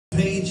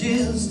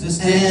pages to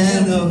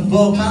stand in a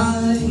book.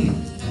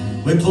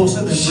 We're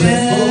closer than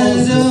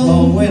ripples that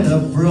flow in a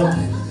brook.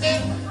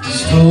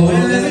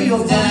 Wherever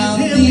you'll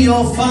find him,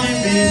 you'll find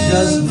me.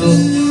 Just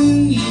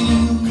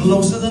look.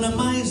 Closer than a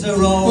miser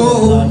or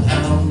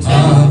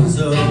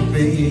bloodhounds of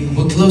me.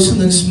 We're closer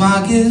than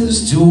smog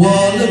is to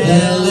all of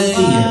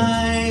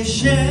LA.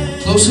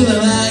 Closer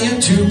than I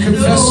am to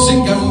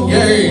confessing I'm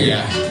gay.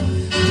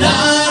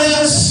 Not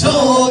a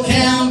soul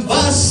can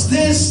bust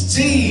this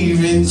tear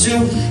in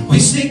two. We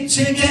stick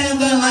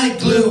together like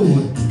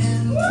glue.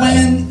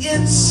 When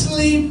it's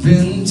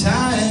sleeping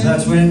time,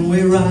 that's when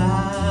we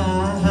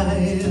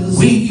rise.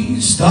 We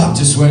start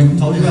to swing.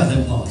 Told you about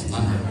that part.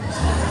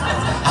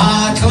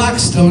 Our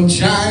clocks don't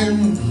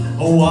chime.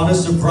 Oh, what a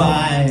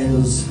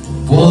surprise.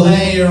 Will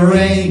they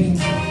ring?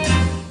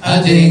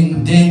 A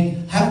ding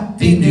ding,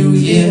 Happy New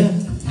Year.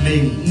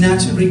 Me. Not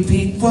to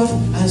repeat what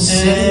I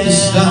said at the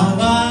start.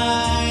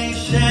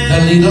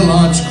 That little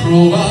launch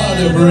crew are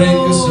to break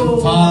us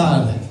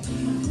apart.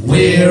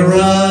 We're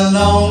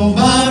alone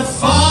but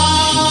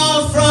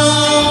far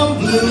from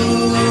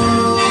blue.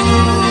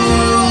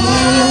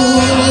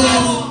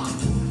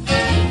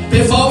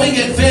 Before we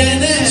get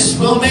finished,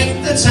 we'll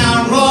make the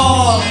town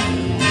roar.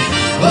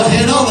 We'll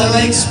hit all the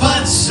lake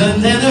spots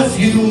and then a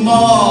few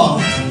more.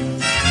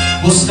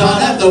 We'll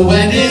start at the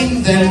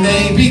wedding, then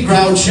maybe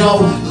Groucho.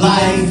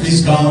 Life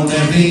is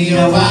gonna be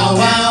a wow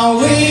wow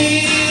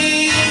wee.